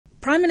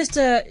Prime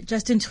Minister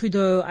Justin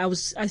Trudeau, I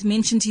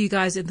mentioned to you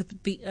guys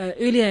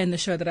earlier in the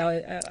show that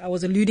I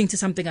was alluding to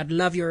something I'd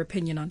love your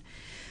opinion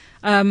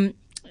on.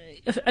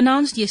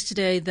 Announced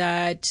yesterday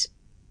that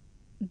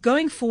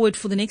going forward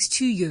for the next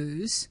 2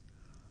 years,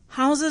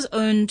 houses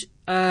owned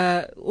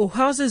or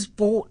houses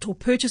bought or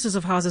purchases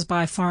of houses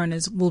by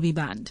foreigners will be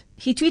banned.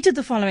 He tweeted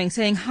the following,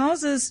 saying,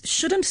 "Houses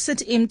shouldn't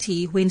sit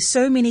empty when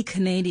so many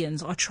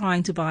Canadians are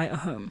trying to buy a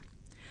home.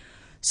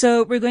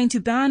 So we're going to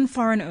ban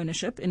foreign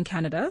ownership in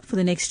Canada for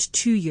the next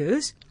 2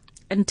 years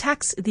and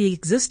tax the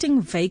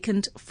existing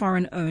vacant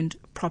foreign-owned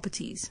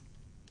properties."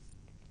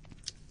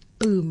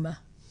 Boom.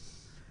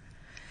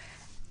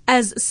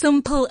 As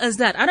simple as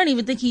that. I don't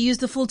even think he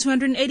used the full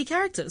 280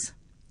 characters.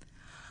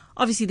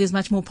 Obviously, there's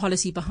much more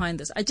policy behind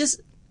this.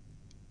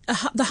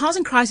 The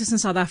housing crisis in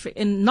South Africa,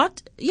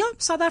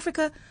 South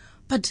Africa,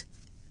 but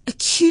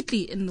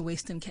acutely in the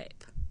Western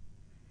Cape,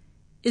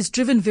 is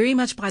driven very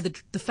much by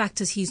the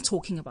factors he's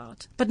talking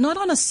about, but not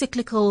on a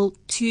cyclical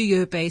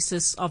 2-year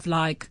basis of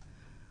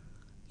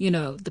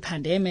the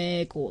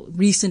pandemic or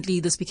recently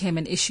this became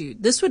an issue.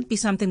 This would be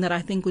something that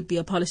I think would be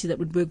a policy that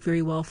would work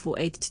very well for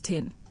 8 to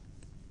 10,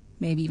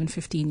 maybe even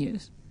 15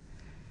 years.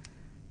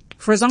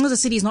 For as long as the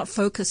city is not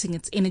focusing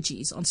its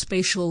energies on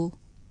spatial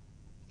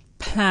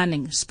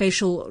planning,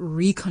 spatial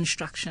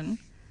reconstruction,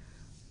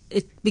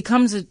 it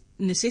becomes a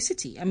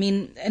necessity. I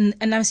mean, and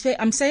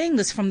I'm saying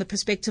this from the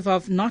perspective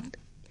of not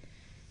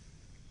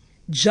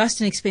just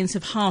an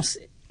expensive house.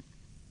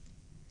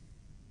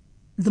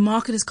 The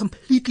market is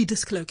completely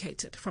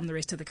dislocated from the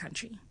rest of the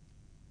country.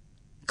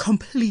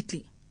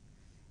 Completely.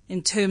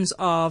 In terms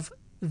of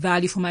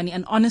value for money.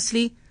 And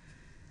honestly,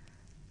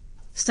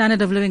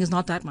 standard of living is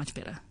not that much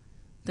better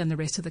than the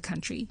rest of the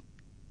country.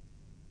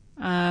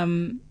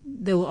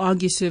 They will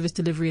argue service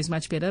delivery is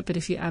much better, but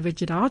if you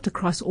average it out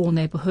across all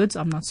neighborhoods,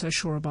 I'm not so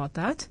sure about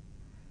that.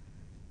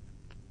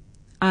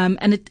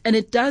 And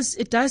it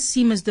does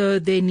seem as though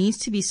there needs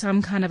to be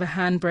some kind of a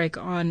handbrake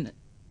on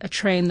a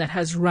train that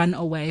has run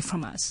away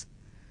from us.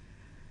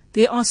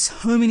 There are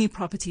so many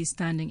properties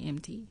standing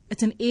empty.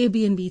 It's an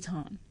Airbnb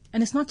town.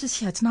 And it's not just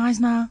here, it's nice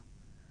now.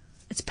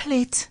 It's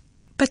Plet.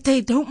 But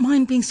they don't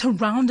mind being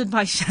surrounded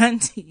by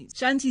shanties.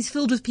 Shanties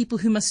filled with people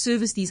who must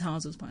service these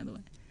houses, by the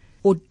way.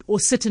 Or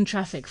sit in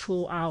traffic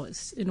for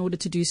hours in order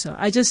to do so.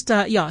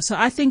 So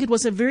I think it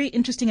was a very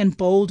interesting and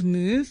bold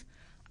move.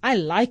 I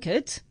like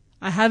it.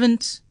 I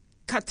haven't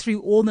cut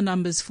through all the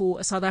numbers for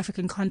a South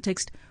African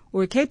context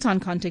or a Cape Town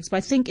context, but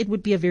I think it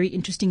would be a very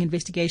interesting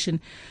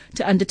investigation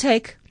to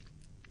undertake.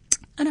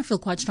 And I feel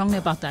quite strongly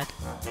about that.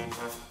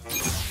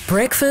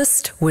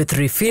 Breakfast with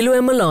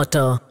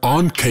Refilwe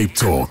on Cape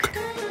Talk.